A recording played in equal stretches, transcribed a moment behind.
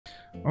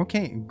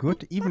Okay,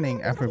 good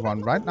evening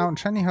everyone. Right now in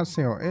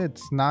ShinyHaseo,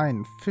 it's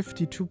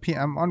 9:52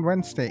 p.m. on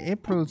Wednesday,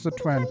 April the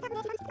 20th.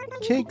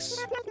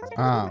 Cakes.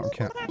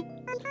 Okay.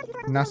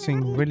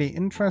 Nothing really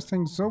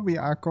interesting, so we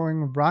are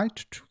going right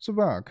to the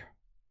work.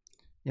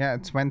 Yeah,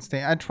 it's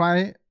Wednesday. I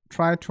try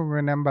to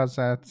remember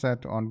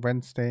that on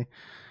Wednesday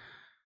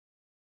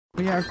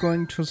we are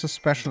going to the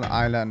special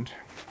island.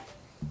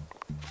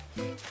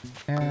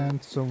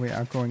 And so we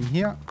are going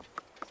here.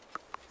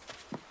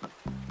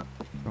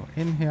 Go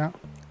in here.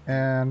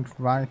 And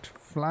right,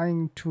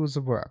 flying to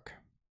the work.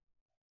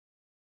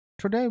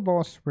 Today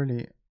was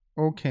really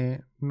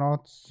okay,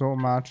 not so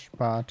much,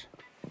 but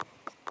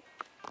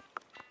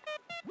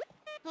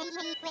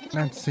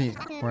let's see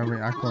where we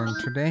are going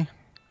today.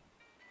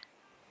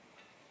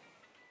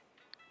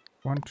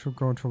 Want to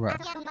go to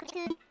work.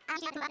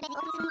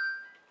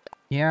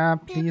 Yeah,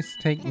 please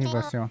take me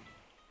with you.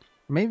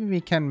 Maybe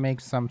we can make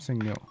something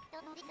new.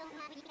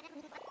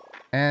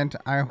 And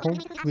I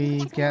hope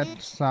we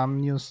get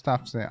some new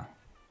stuff there.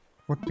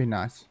 Would be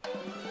nice.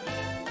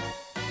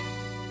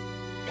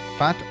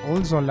 But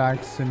also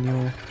like the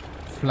new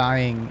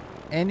flying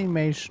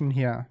animation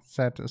here.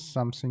 That is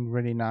something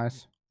really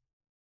nice.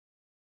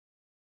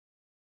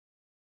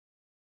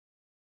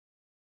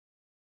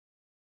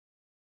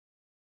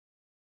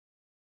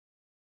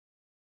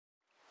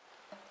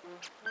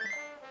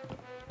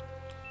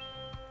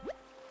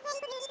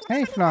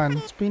 Hey Florian,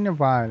 it's been a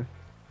while.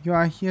 You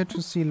are here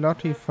to see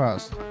Lottie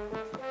first.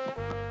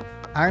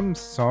 I'm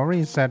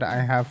sorry that I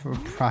have a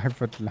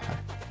private life.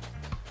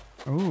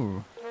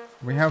 Ooh,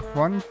 we have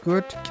one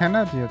good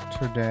candidate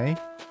today.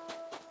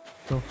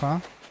 So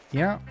far?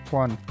 Yeah,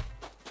 one.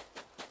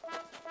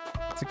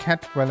 The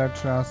cat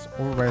villagers,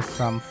 always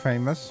some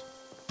famous.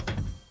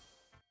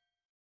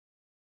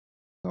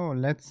 So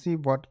let's see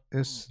what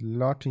is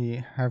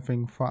Lottie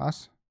having for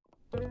us.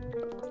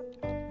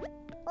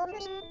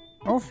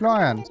 Oh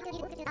Florian,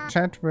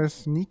 chat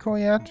with Nico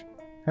yet?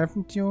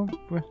 Haven't you?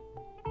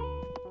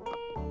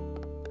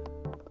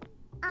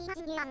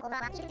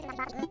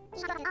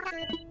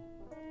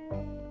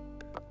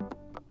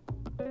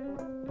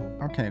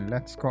 Okay,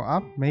 let's go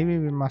up. Maybe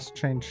we must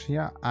change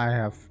here. I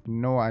have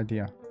no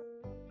idea.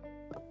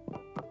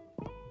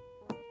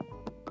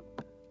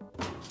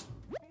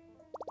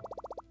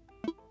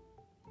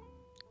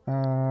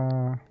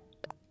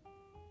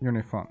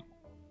 Uniform.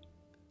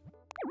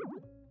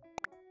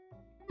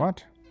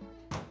 What?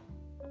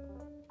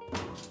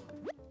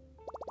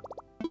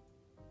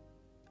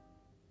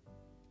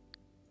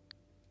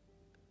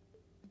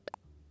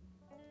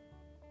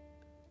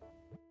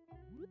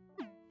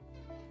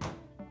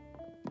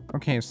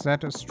 Okay, so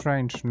that is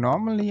strange.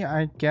 Normally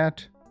I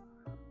get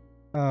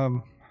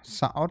the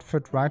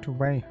outfit right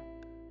away.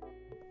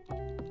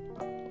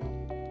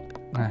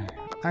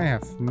 I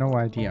have no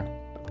idea.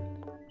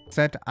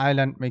 That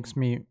island makes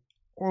me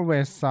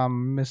always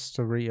some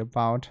mystery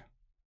about.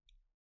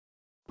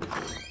 Let's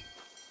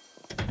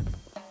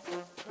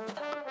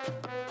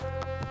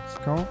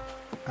go.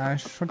 I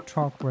should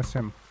talk with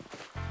him.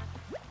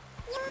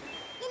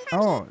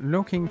 Oh,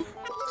 looking.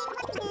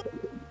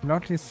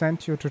 Lottie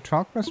sent you to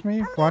talk with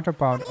me? What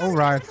about? Oh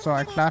right, so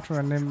I glad to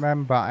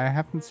remember. I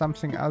haven't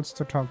something else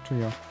to talk to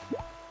you.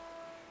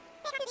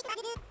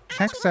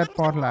 Check that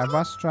bottle. I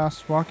was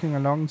just walking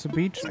along the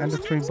beach and a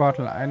free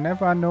bottle. I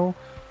never know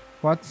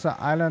what the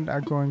island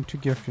are going to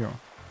give you.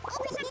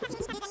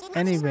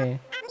 Anyway,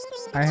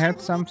 I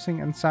had something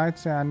inside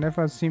there I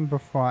never seen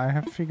before. I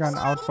have figured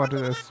out what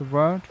it is. The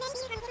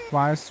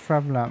world-wise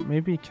traveler.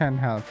 Maybe can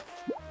help.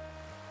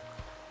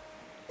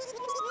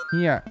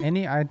 Here,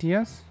 any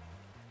ideas?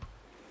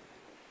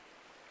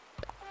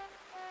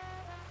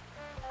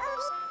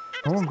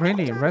 Oh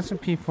really?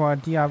 Recipe for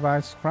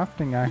DIY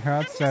crafting. I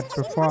heard that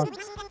before.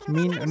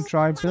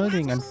 Enjoy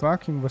building and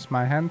working with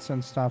my hands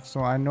and stuff,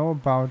 so I know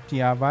about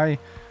DIY.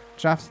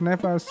 Just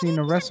never seen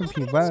a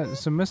recipe. Well,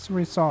 it's a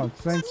mystery solved.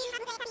 Thank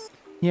you.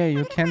 Here,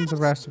 you can the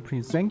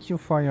recipe. Thank you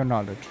for your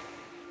knowledge.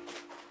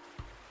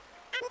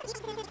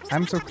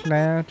 I'm so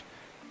glad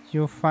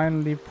you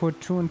finally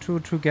put 2 and 2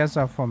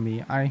 together for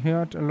me. I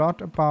heard a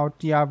lot about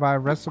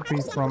DIY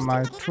recipes from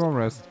my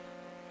tourist.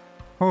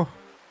 Oh,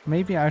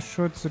 maybe I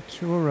should the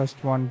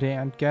tourist one day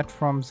and get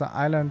from the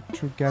island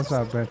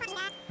together, but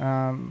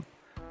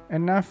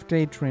enough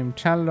daydream.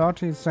 Tell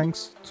Lottie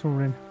thanks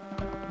to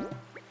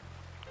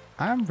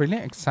I'm really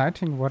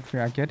excited what we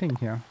are getting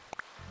here.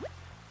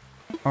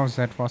 Oh,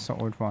 that was the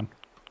old one.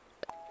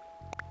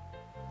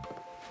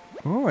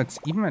 Oh, it's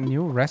even a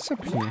new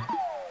recipe.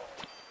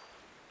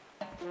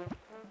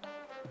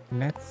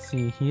 Let's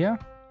see here.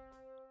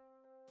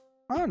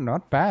 Oh,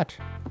 not bad.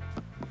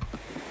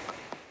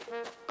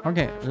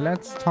 Okay,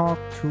 let's talk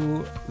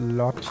to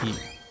Lottie.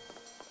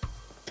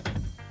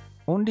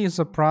 Only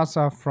the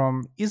brother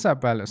from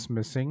Isabel is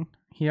missing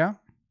here.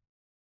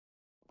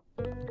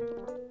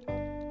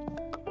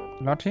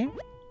 Lottie?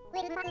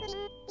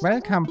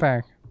 Welcome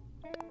back.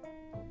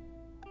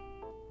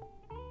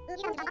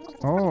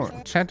 Oh,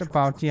 chat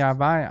about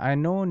DIY. I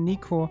know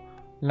Nico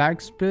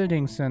likes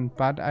buildings,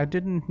 but I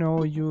didn't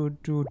know you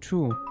do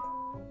too.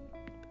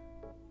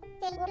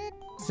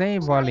 Say,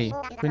 Wally,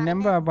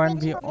 remember when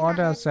we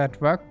ordered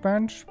that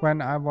workbench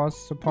when I was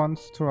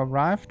supposed to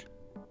arrive?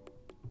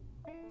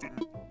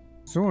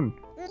 Soon.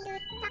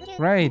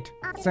 Great,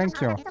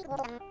 thank you.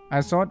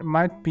 I thought it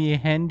might be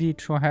handy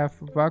to have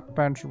a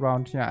workbench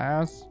around here.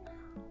 I asked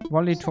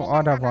Wally to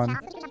order one.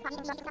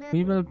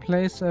 We will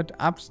place it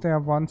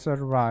upstairs once it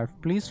arrives.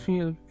 Please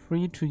feel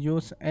free to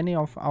use any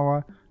of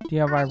our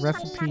DIY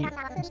recipe.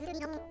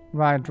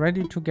 Right,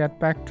 ready to get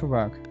back to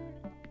work.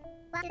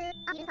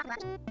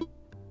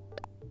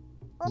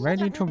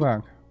 Ready to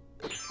work.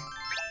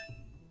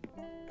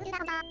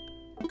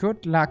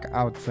 Good luck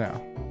out there.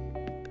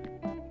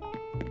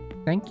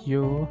 Thank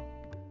you.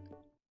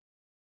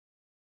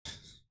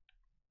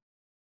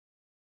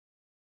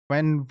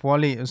 When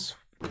Wally is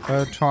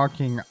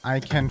talking, I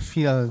can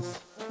feel.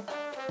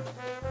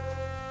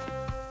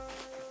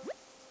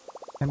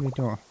 Can we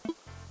do?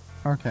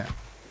 Okay.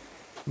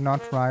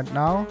 Not right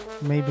now,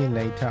 maybe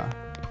later.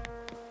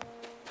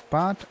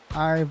 But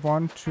I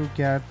want to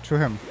get to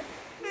him.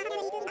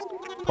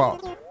 Wow.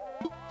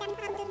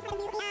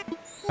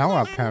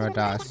 Flower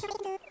paradise.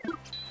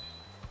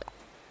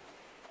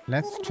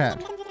 Let's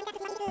chat.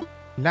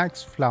 He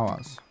likes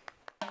flowers.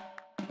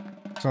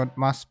 So it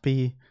must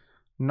be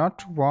not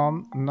too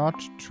warm,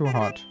 not too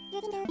hot.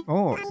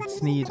 Oh,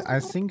 it's neat. I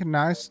think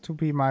nice to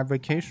be my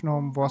vacation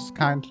home was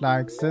kind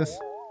like this.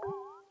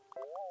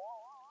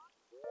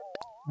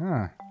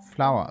 Ah,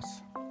 flowers.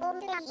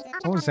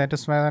 Oh, that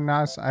is very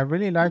nice. I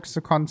really like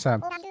the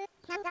concept.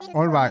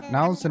 Alright,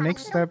 now the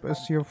next step is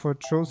here for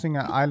choosing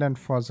an island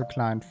for the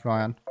client,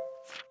 Florian.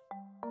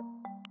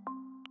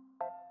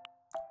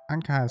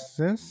 Anka has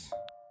this.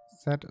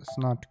 That is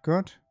not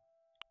good.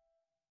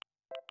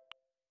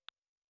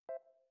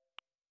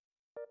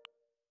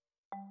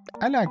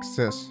 I like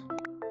this.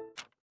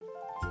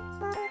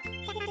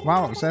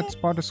 Wow, that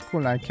spot is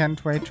cool. I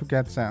can't wait to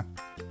get there.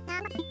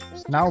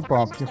 Now,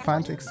 Bob, you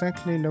find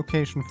exactly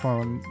location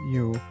for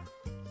you.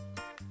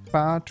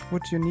 But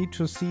would you need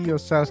to see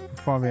yourself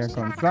before we are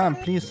going? Florian,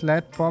 please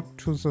let Bob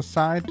to the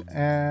side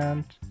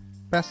and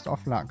best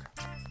of luck.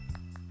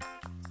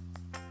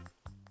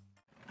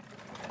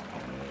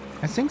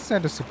 I think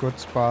that is a good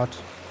spot.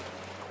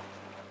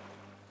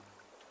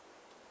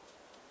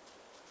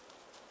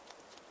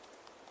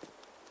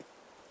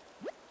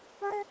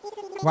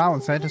 Wow,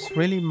 that is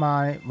really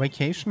my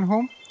vacation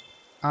home?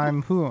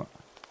 I'm who?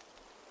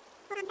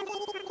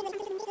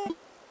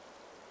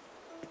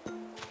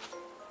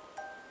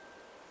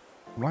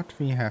 What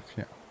we have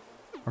here?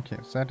 Okay,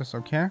 that is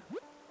okay.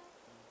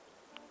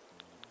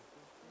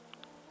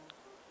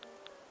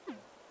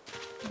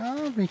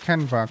 We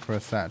can work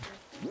with that.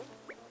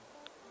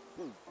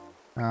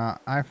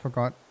 I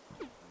forgot.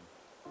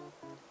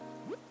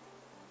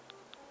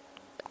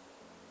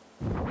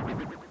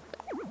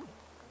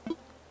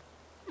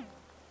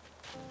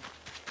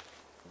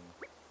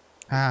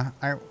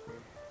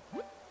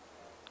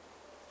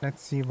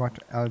 Let's see what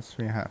else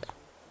we have.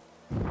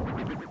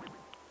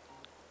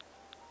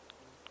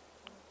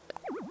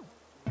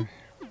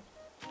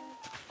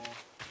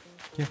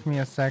 Give me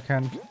a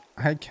second.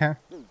 I can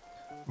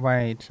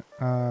wait.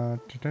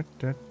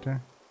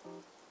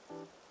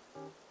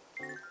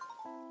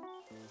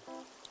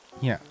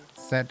 Yeah,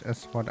 that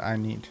is what I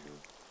need.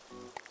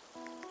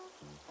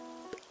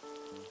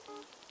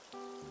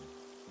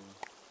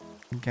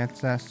 Get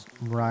this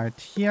right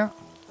here.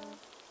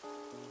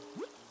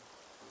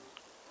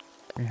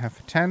 We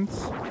have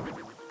tents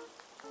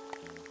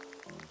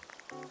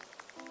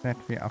that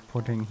we are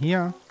putting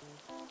here.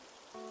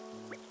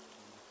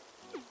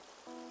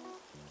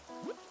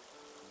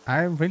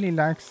 I really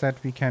like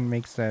that we can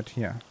make that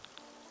here.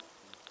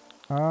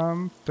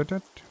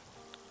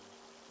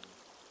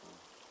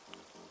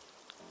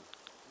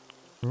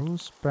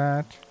 Bruce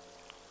bed.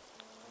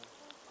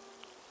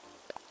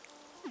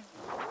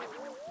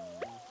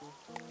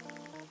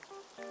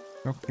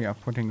 Look, we are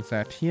putting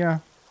that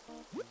here.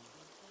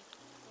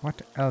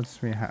 What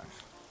else we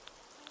have?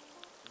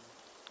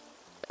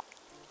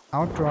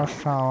 Outdoor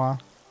shower.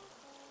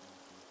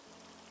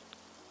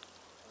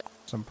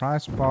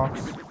 Surprise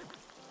box.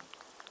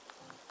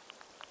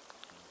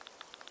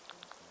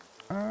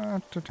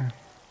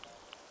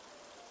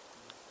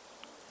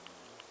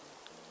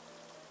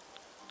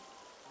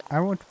 I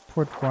would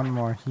put one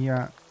more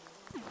here.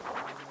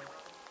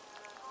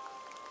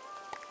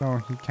 So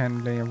he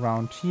can lay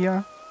around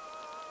here.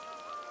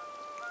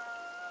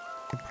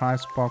 The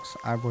price box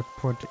I would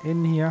put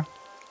in here.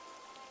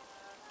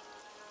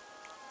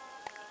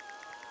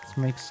 This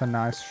makes a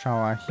nice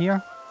shower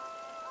here.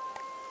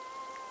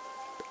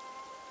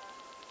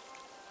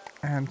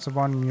 And the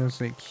one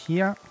music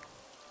here.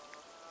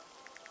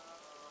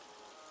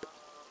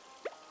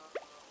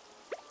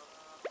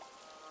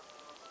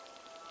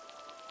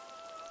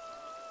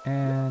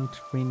 And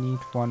we need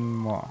one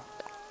more.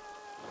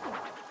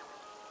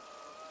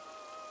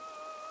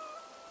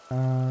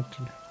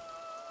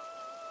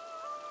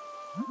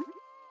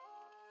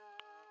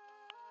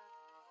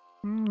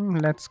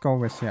 Let's go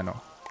with yellow.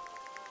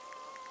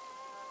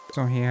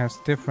 So he has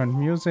different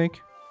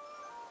music.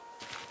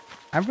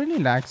 I really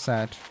like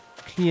that.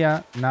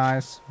 clear,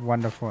 nice,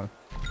 wonderful.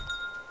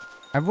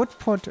 I would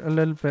put a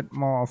little bit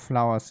more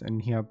flowers in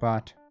here,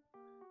 but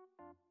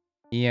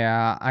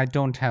yeah, I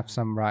don't have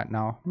some right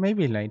now.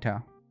 Maybe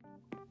later.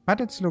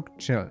 But it's looked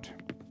chilled.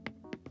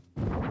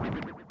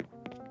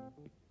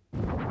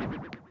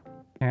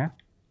 Yeah.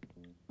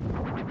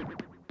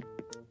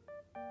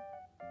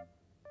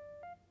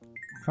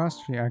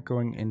 First we are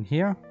going in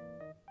here.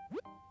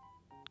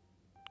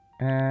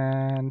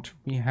 And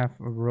we have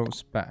a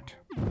rose bed.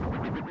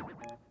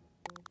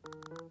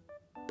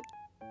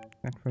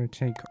 That will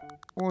take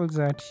all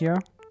that here.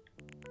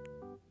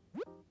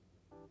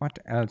 What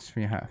else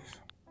we have?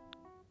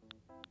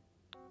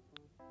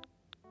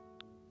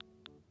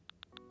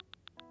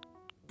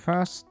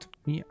 First,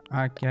 we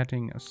are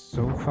getting a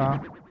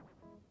sofa.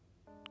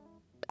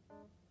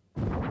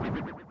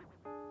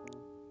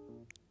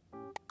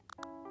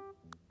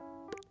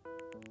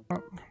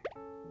 Oh.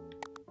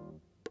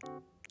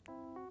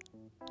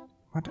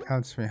 What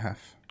else we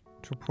have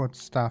to put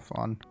stuff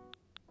on?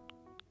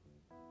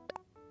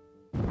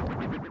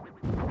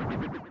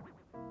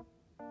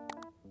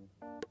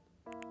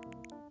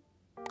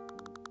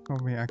 So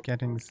we are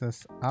getting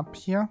this up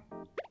here.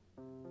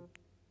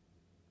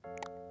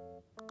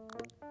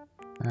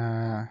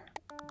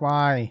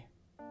 Why?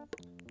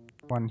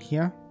 One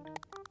here.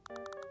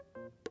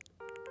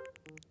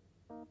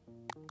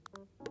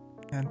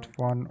 And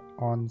one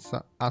on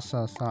the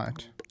other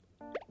side.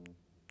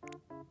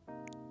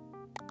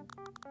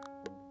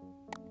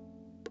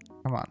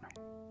 Come on.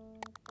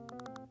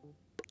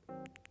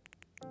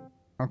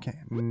 Okay,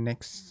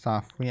 next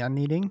stuff we are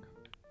needing.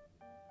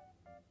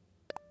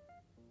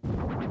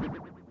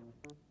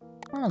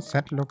 Oh,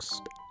 that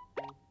looks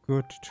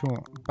good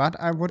too. But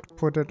I would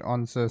put it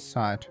on this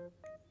side.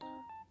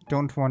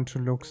 Don't want to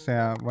look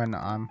there when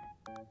I'm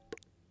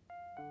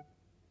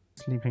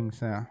sleeping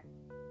there.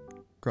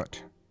 Good.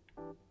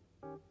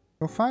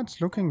 So far it's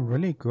looking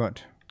really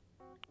good.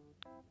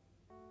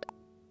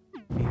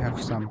 We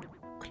have some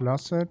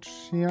closet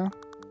here.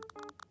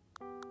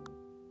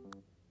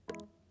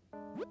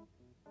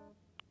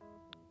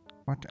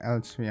 What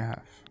else we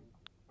have?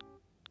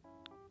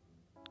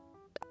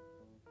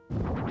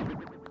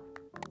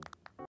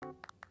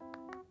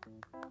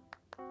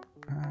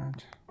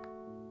 And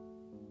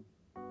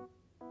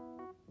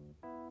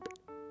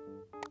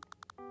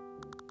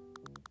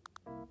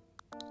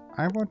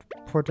I would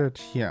put it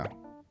here.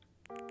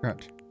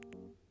 Good.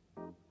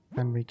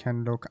 Then we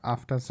can look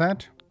after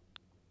that.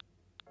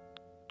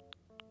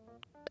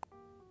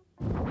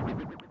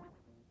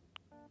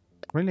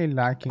 Really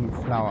liking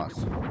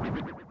flowers.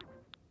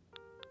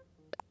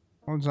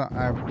 Also,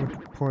 I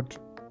would put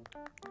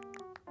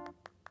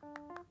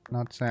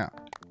not there.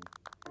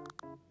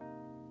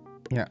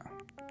 Yeah.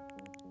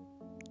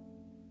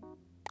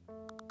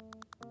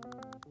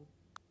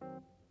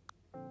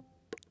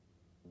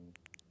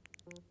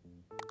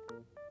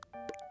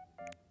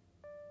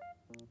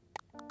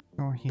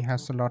 So he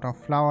has a lot of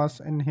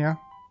flowers in here.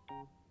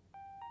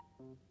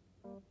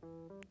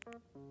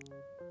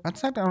 But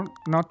that are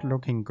not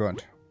looking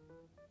good.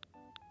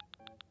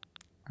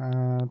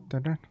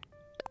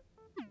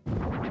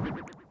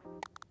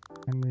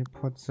 Can we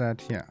put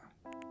that here?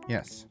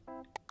 Yes.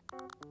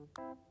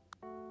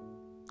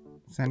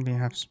 Then we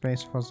have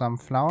space for some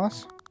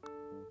flowers.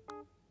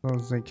 So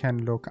they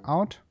can look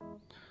out.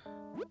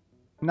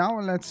 Now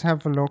let's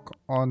have a look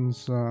on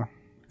the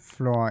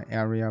floor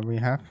area we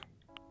have.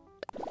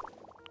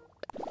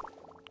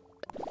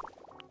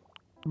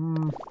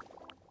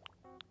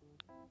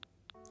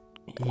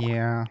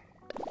 Yeah.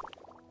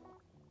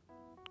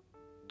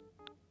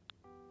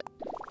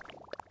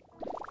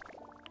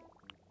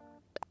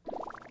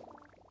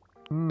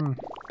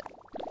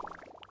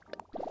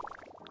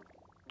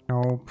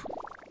 Nope.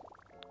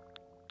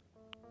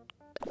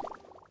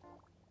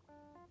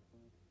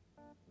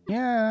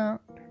 Yeah,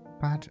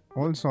 but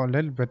also a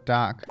little bit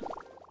dark.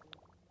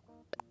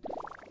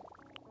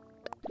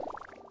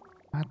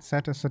 But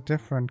that is a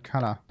different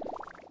color.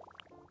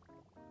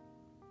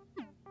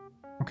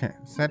 Okay,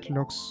 that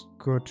looks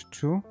good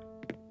too.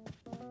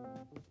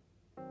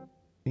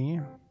 See?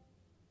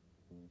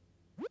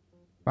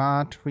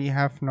 But we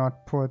have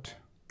not put...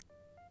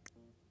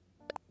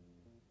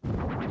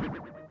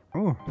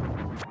 Oh.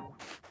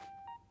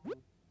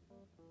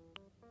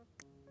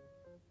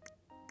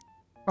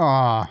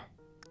 Ah.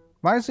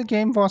 Why the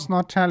game was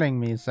not telling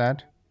me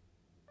that?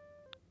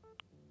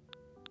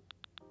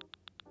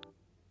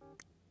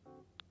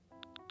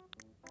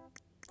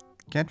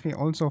 Get we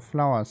also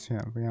flowers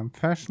here. We have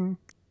fashion.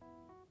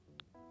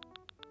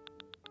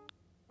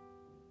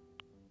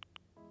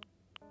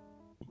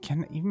 We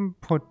can even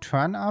put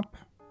turn up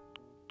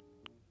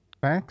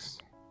bags.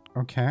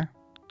 Okay.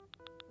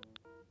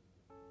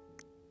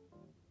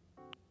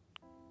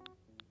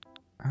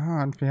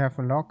 Ah, and we have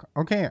a lock.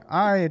 Okay,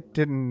 I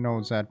didn't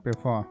know that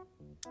before.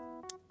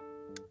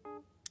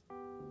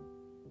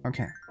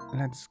 Okay,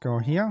 let's go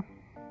here.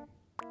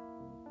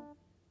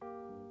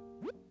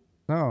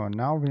 So,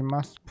 now we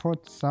must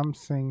put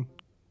something.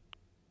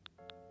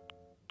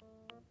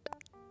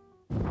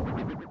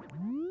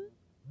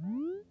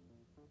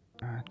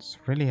 It's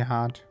really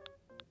hard.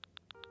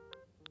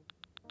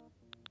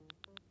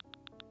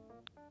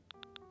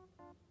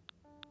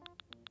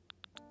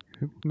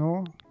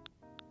 Hypno.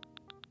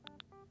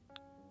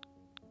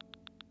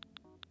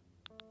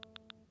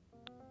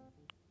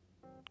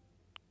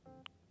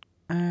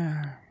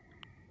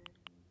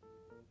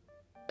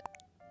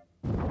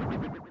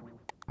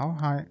 How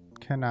high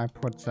can I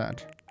put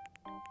that?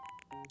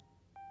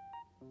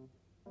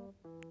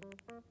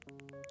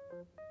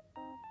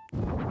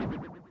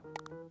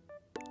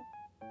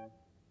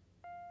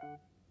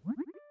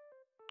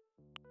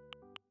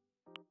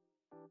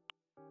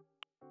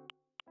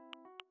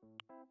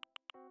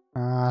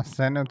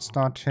 Then it's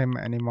not him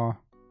anymore.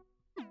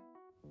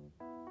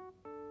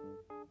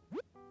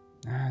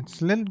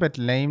 It's a little bit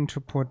lame to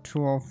put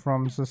two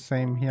from the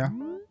same here.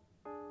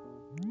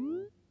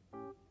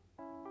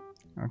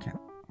 Okay.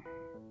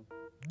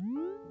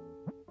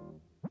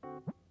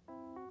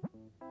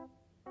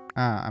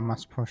 I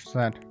must push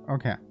that.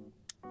 Okay.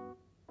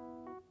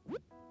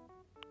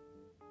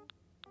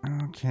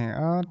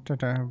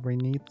 Okay, we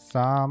need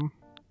some.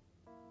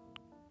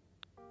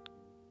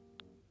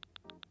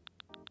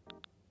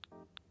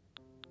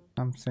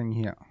 Something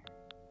here.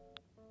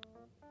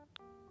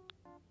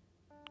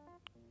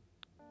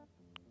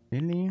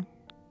 Lily.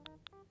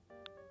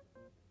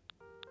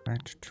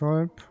 Red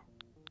tulip.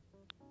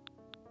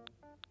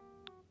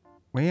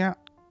 Where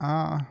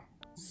are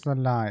the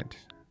light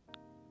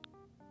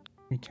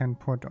we can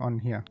put on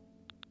here?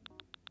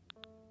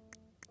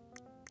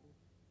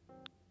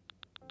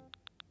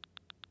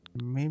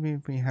 Maybe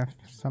we have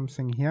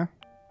something here.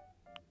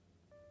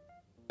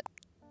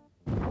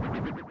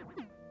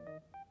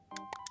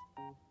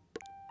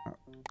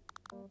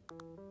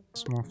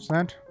 Let's move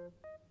that.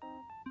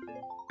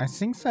 I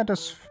think that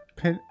is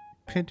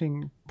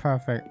fitting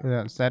perfect.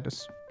 That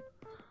is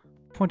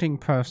putting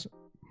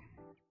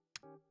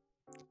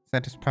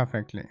that is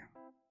perfectly.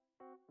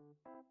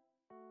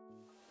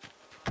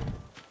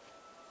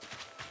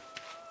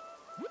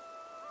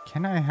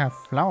 Can I have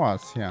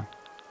flowers here?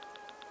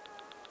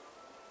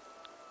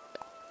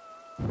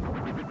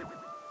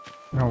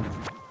 Nope.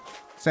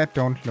 That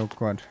don't look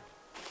good.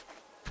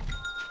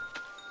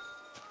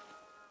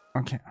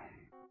 Okay.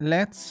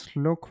 Let's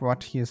look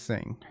what he is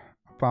saying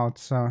about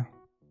the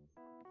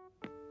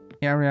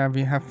area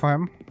we have for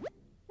him.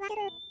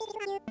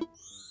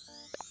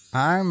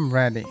 I'm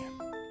ready.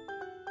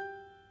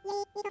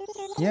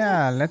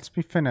 Yeah, let's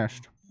be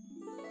finished.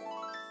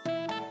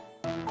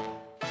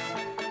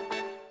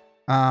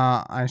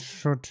 I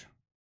should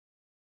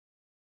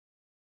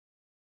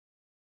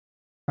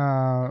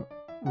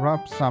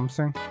rub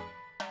something.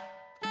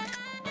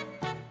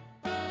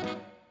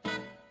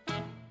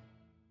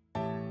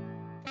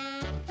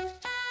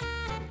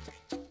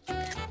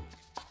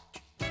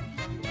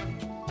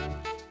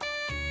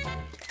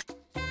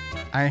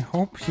 I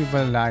hope he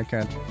will like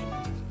it.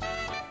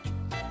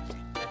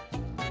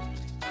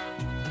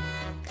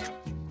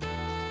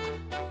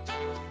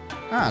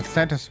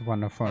 That is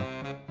wonderful.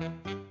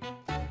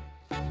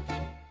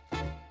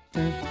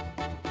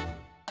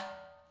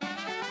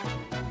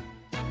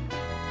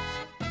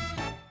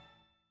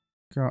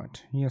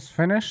 Good. He is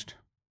finished.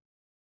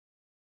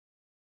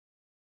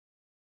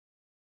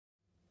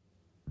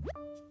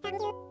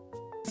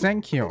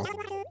 Thank you.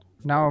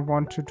 Now I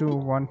want to do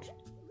one.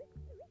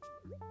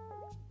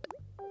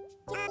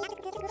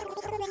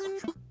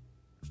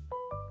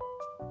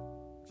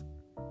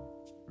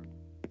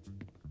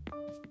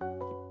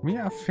 We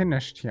are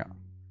finished here.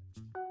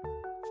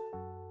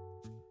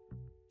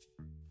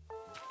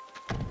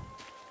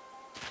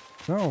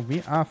 So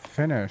we are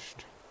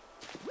finished.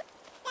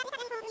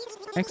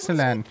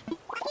 Excellent.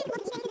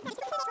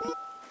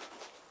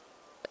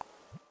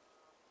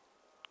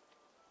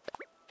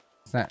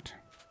 That.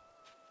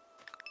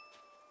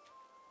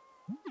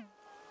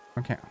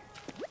 Okay.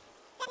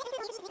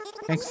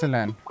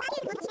 Excellent.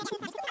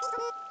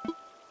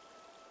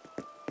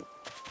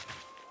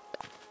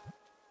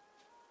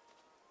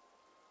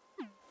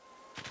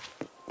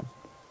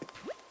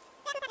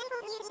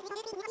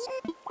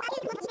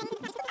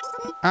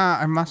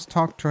 I must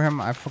talk to him.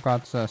 I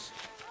forgot this.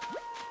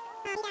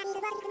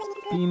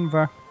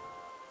 Beanwork.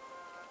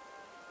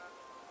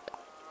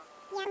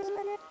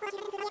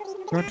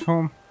 Good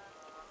home.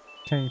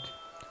 Kate.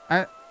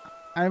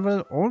 I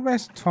will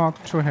always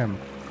talk to him.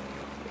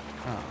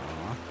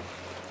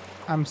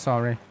 I'm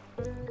sorry.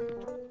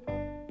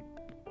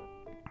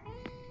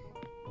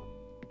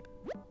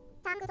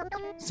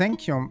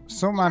 Thank you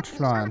so much,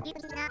 Florian.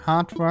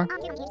 Hard work.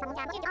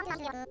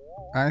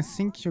 I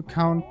think you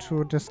count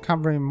to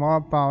discovering more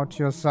about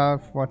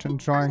yourself, what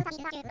enjoying.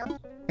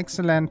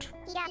 Excellent.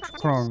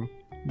 Strong.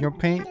 You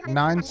pay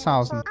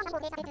 9,000.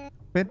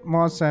 Bit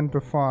more than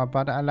before,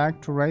 but I like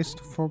to raise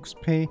the folks'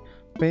 pay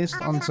based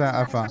on their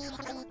effort.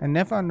 I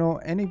never know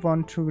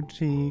anyone to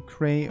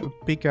create a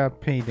bigger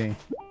payday.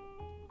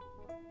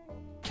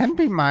 Can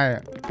be my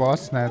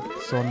boss not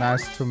so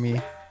nice to me.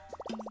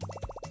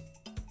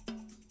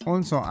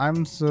 Also,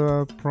 I'm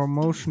the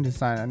promotion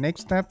designer.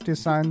 Next step,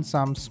 design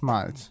some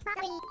smiles.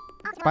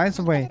 By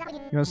the way,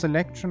 your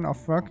selection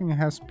of working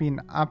has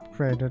been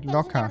upgraded.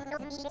 Locker.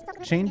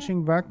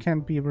 Changing work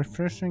can be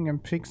refreshing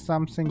and pick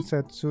something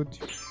that suits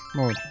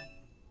mood.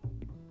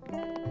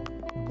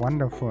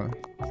 Wonderful.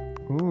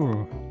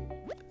 Ooh.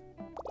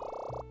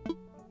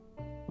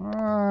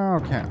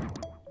 Okay.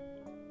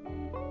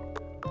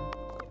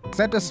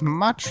 That is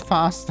much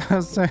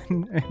faster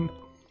than in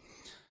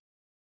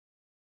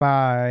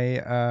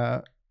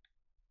by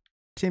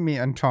Timmy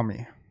and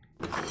Tommy.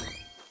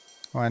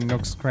 Or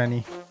Nook's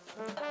Granny.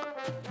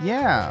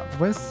 Yeah,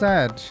 with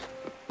that,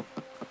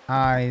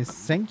 I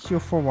thank you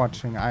for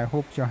watching. I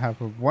hope you have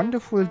a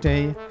wonderful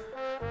day.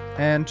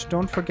 And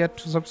don't forget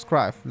to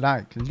subscribe,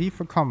 like,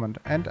 leave a comment,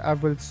 and I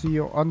will see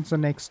you on the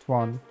next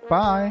one.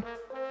 Bye!